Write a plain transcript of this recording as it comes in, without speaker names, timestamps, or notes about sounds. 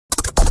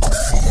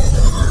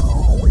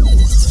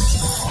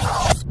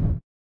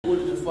all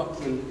of the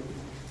fucking,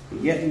 you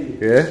get me?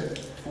 Yeah.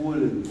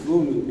 Falling,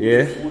 feel me?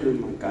 Yeah.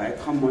 Falling, my guy.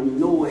 Come on, you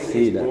know what it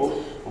See is, that.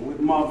 bro. I'm with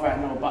Marv right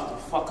now, about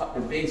to fuck up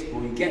the bass,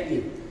 bro. You get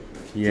me?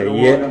 Yeah, to the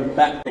yeah. world and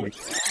back.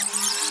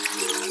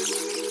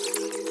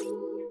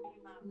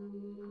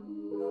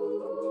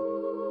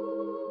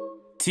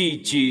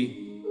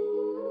 TG,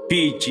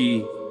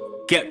 BG,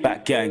 Get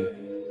Back Gang.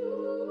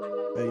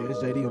 Hey, yo, it's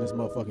JD on this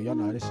motherfucker. Y'all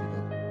know how this shit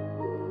go.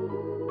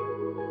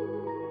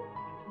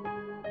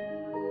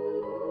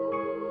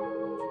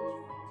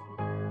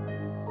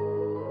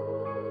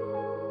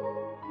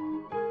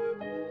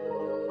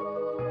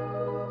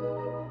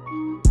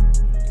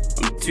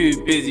 I'm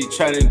too busy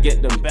trying to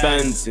get them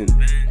bands in.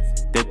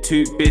 They're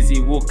too busy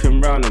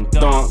walking around and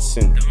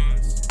dancing.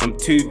 I'm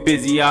too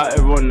busy out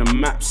here on the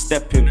map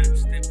stepping.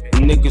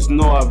 And niggas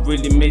know I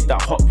really made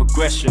that hot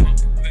progression.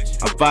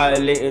 I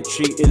violated,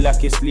 treated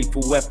like it's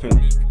lethal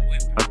weapon.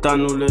 I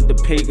done all of the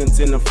pagans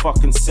in a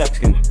fucking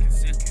second.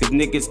 These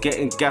niggas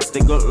getting gassed,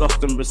 they got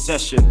lost in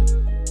recession.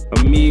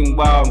 And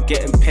meanwhile I'm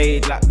getting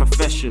paid like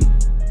profession.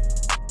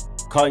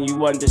 Can't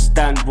you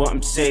understand what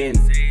I'm saying?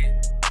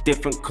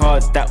 Different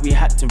cards that we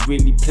had to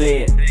really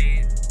play it.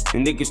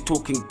 And niggas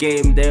talking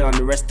game, they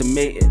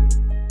underestimate it.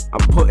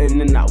 I'm putting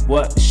in that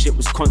work, the shit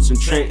was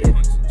concentrated.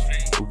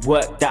 The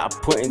work that I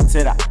put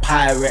into that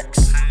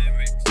Pyrex.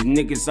 The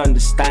niggas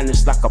understand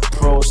it's like a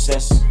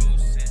process.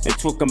 They're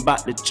talking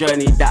about the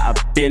journey that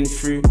I've been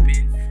through.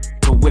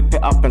 To whip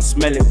it up and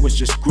smell it was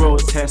just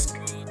grotesque.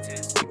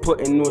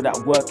 Putting all that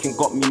work and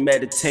got me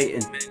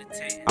meditating.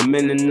 I'm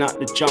in and out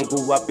the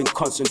jungle, I've been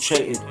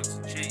concentrated.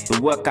 The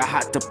work I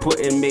had to put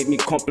in made me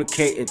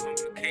complicated.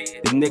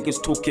 The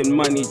niggas talking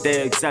money,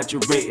 they're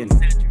exaggerating.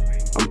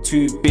 I'm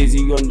too busy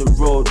on the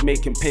road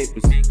making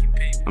papers.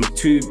 I'm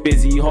too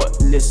busy hot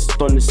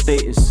list on the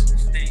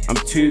status. I'm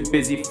too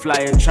busy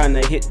flying trying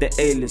to hit the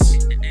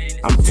A-list.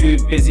 I'm too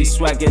busy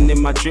swagging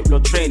in my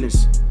Driplo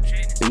trainers.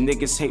 The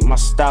niggas hate my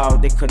style,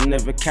 they could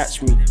never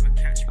catch me.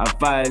 I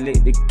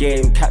violate the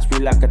game, catch me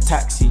like a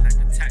taxi.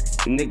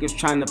 The niggas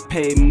trying to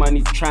pay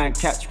money, try and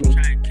catch me.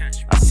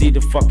 I see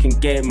the fucking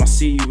game, I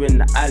see you in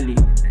the alley.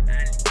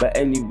 But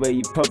anyway,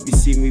 you probably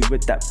see me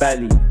with that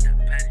belly.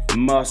 The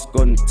mask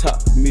on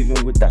top,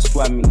 moving with that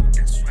swammy.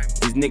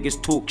 These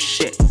niggas talk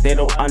shit, they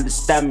don't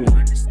understand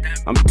me.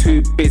 I'm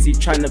too busy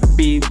trying to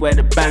be where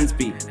the bands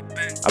be.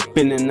 I've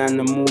been in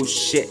animal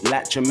shit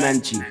like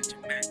Jumanji.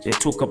 They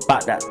talk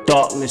about that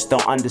darkness,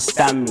 don't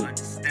understand me.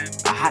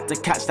 I had to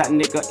catch that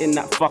nigga in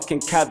that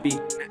fucking cabbie.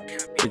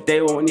 But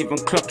they won't even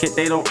clock it,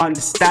 they don't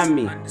understand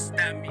me.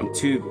 I'm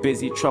too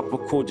busy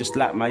tropical just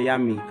like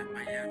Miami.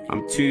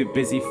 I'm too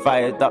busy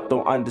fired up,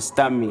 don't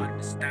understand me.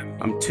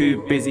 I'm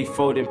too busy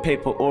folding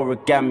paper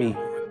origami.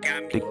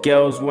 The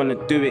girls wanna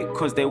do it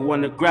cause they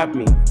wanna grab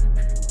me.